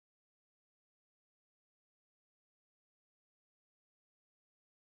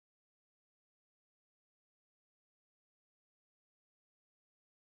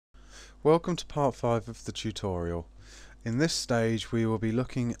Welcome to part 5 of the tutorial. In this stage we will be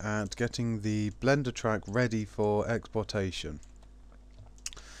looking at getting the Blender track ready for exportation.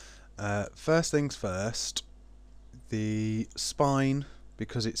 First things first, the spine,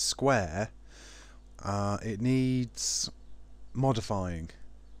 because it's square, it needs modifying,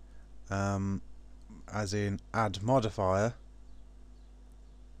 as in add modifier,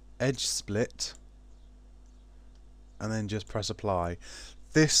 edge split, and then just press apply.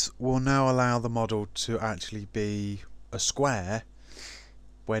 This will now allow the model to actually be a square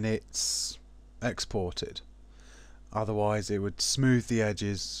when it's exported. Otherwise it would smooth the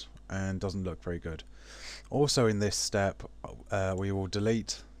edges and doesn't look very good. Also in this step we will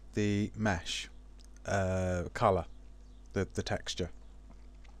delete the mesh colour, the texture.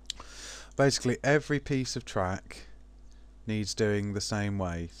 Basically every piece of track needs doing the same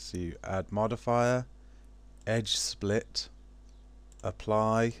way. So you add modifier, edge split,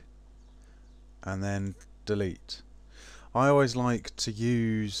 apply, and then delete. I always like to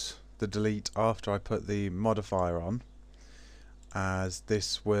use the delete after I put the modifier on, as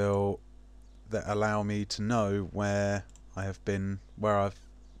this will allow me to know where I've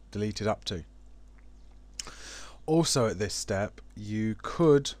deleted up to. Also at this step you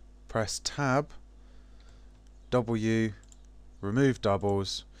could press tab, W, remove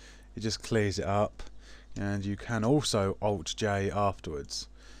doubles, it just clears it up, and you can also Alt J afterwards.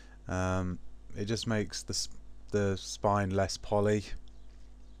 It just makes the spine less poly.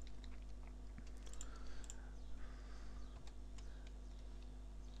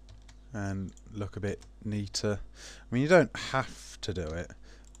 And look a bit neater. I mean, you don't have to do it,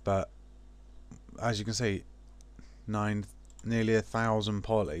 but as you can see, nearly 1,000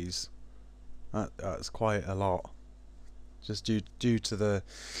 polys. That's quite a lot, just due to the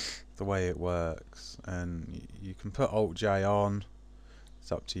way it works. And you can put Alt J on.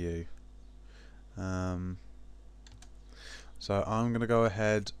 It's up to you. So I'm going to go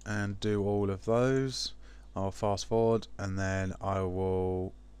ahead and do all of those. I'll fast forward and then I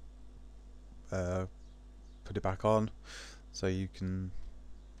will put it back on so you can.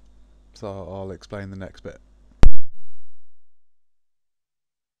 So I'll explain the next bit.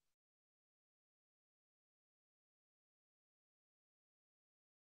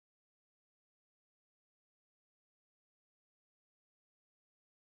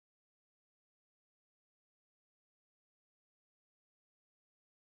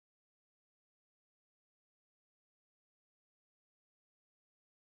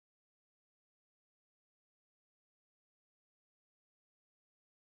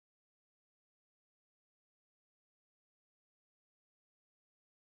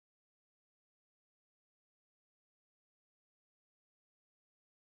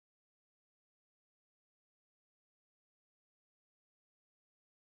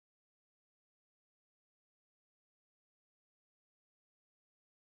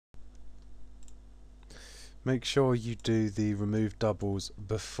 Make sure you do the remove doubles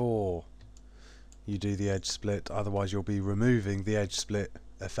before you do the edge split, otherwise you'll be removing the edge split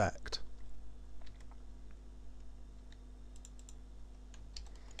effect.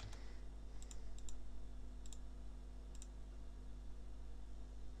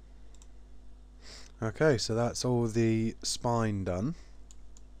 Okay, so that's all the spine done.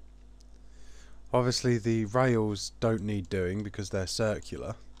 Obviously the rails don't need doing because they're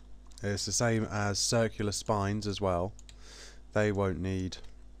circular. It's the same as circular spines as well. They won't need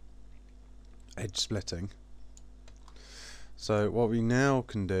edge splitting. So what we now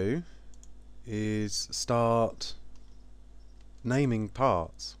can do is start naming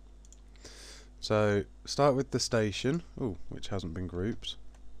parts. So start with the station, which hasn't been grouped.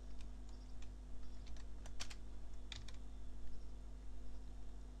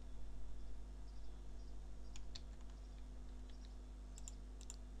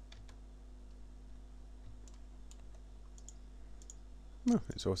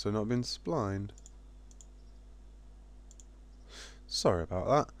 It's also not been splined. Sorry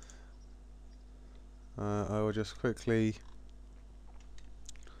about that. I will just quickly.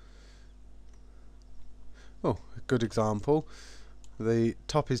 A good example. The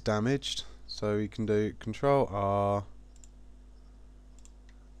top is damaged, so we can do Control R,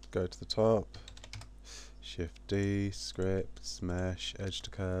 go to the top, Shift D, scripts, mesh, edge to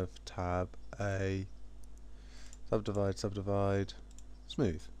curve, tab A, subdivide,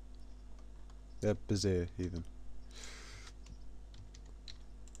 smooth. Yeah, Bezier even.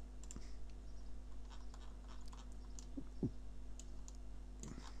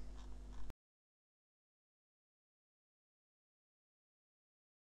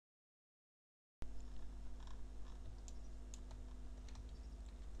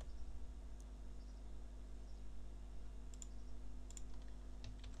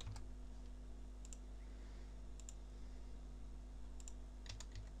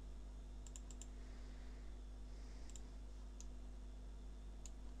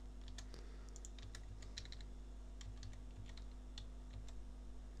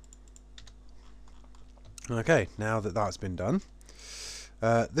 Okay, now that that's been done,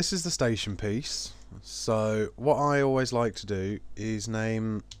 this is the station piece. So what I always like to do is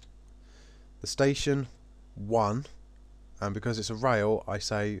name the station 1, and because it's a rail I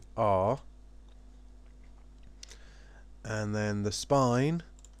say R, and then the spine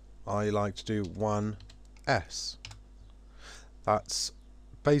I like to do 1S. That's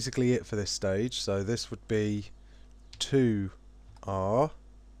basically it for this stage. So this would be 2R,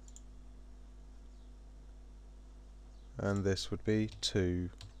 and this would be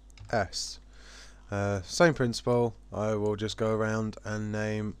 2S. Same principle. I will just go around and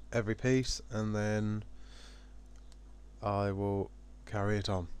name every piece, and then I will carry it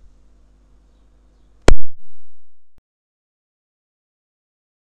on.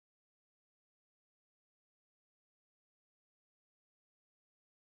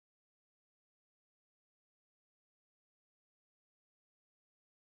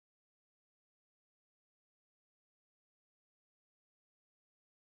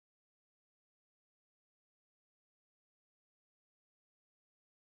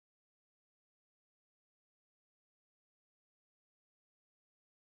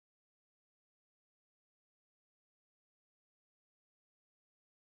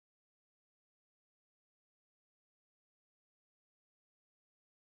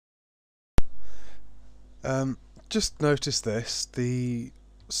 Just notice this, the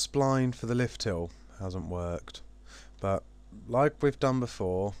spline for the lift hill hasn't worked, but like we've done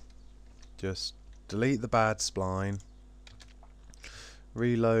before, just delete the bad spline,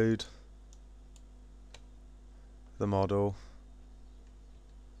 reload the model,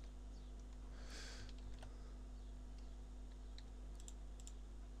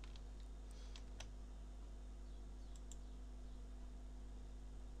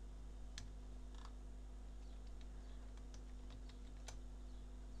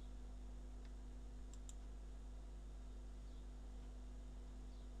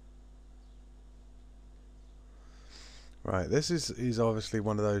 right, this is obviously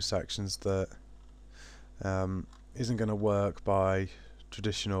one of those sections that isn't going to work by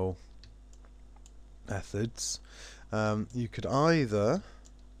traditional methods. You could either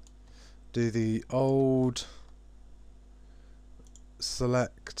do the old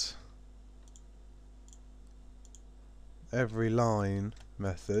select every line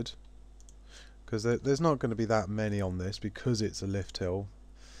method, because there's not going to be that many on this because it's a lift hill.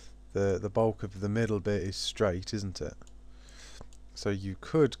 The bulk of the middle bit is straight, isn't it? So you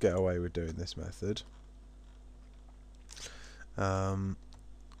could get away with doing this method,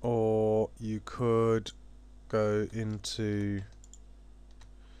 or you could go into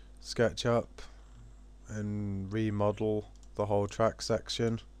SketchUp and remodel the whole track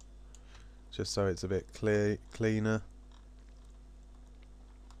section just so it's a bit cleaner.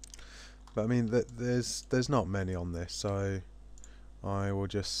 But I mean, there's not many on this, so I will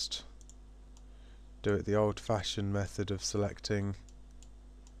just do it the old-fashioned method of selecting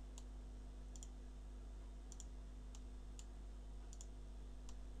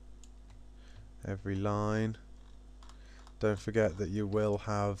every line. Don't forget that you will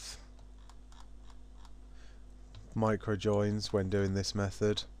have micro joins when doing this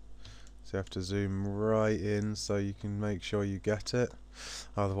method, so you have to zoom right in so you can make sure you get it,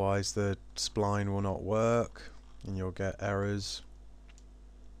 otherwise the spline will not work and you'll get errors.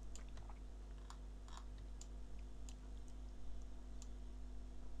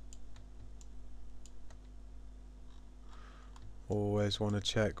 Always want to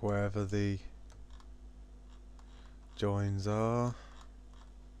check wherever the joins are.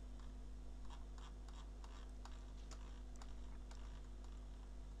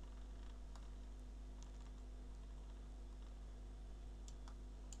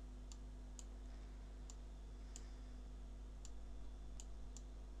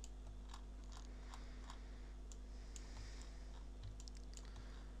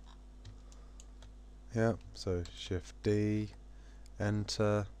 Yep, so Shift D,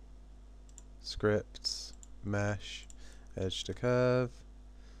 Enter, Scripts, Mesh, Edge to Curve,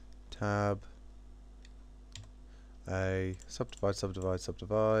 Tab, A, Subdivide, Subdivide,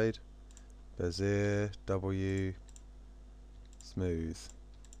 Subdivide, Bezier, W, Smooth.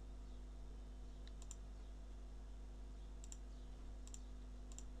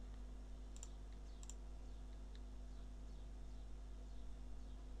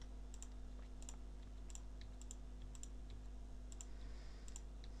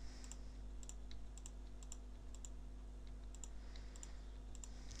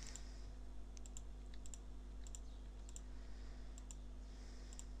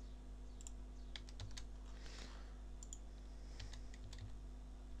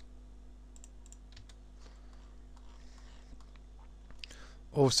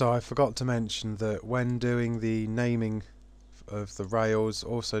 Also, I forgot to mention that when doing the naming of the rails,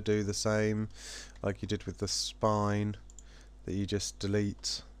 also do the same like you did with the spine, that you just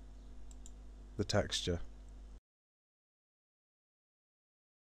delete the texture.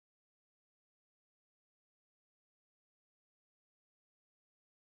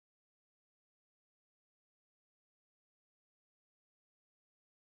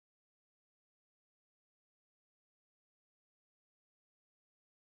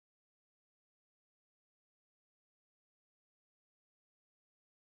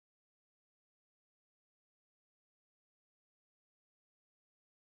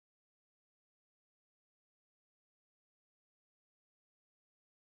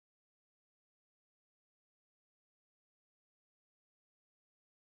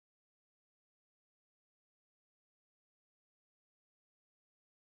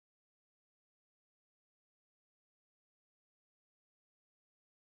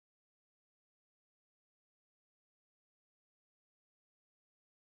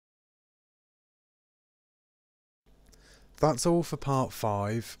 That's all for part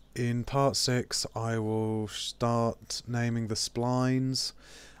 5. In part 6 I will start naming the splines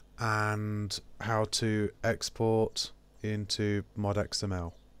and how to export into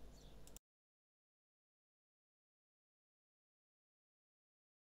mod.xml.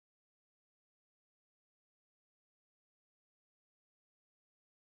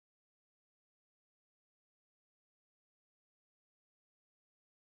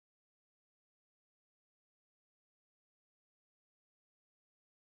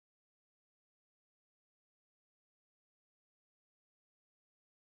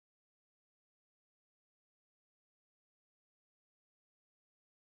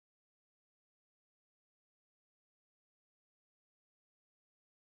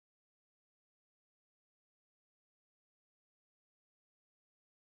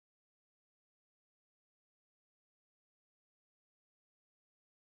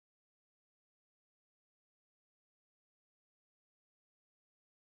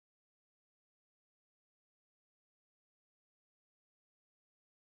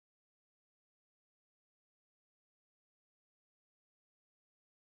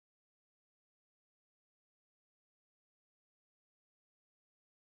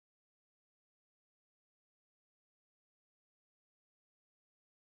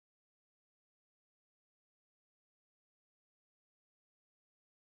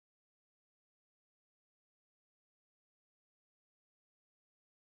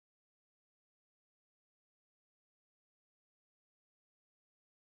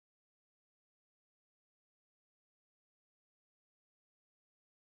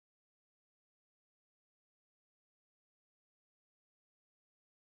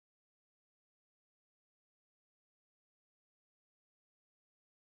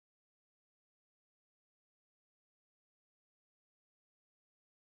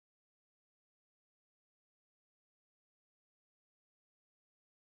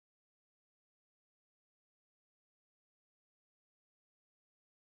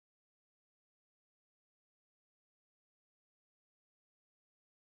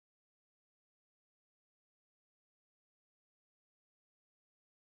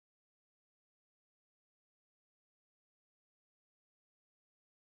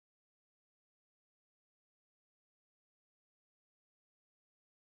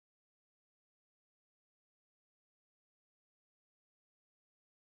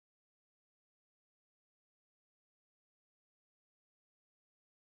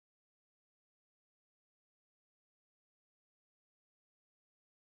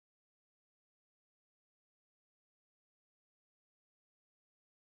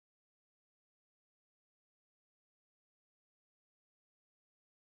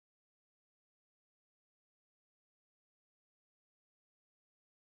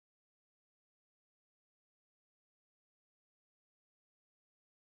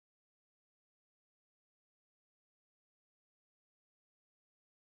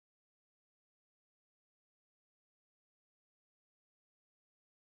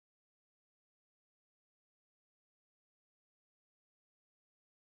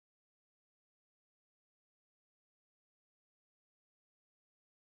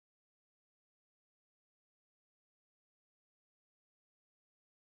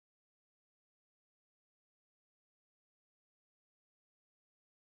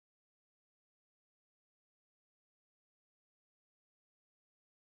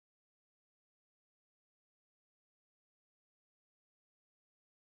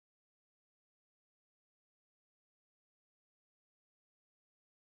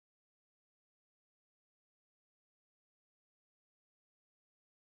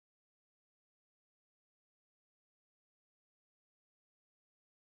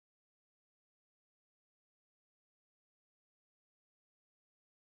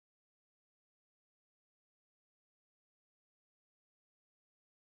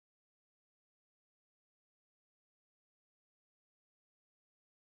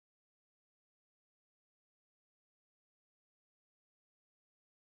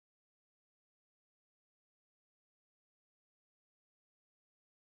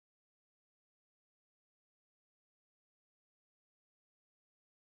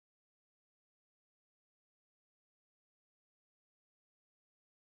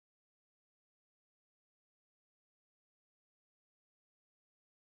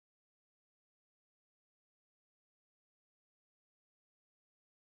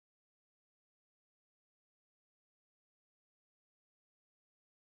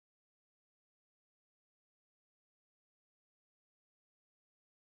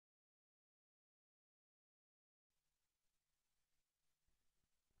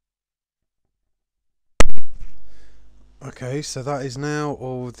 Okay, so that is now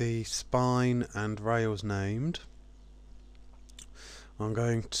all the spine and rails named. I'm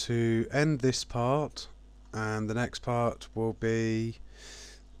going to end this part, and the next part will be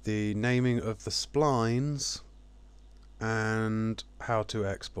the naming of the splines and how to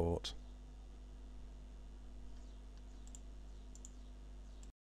export.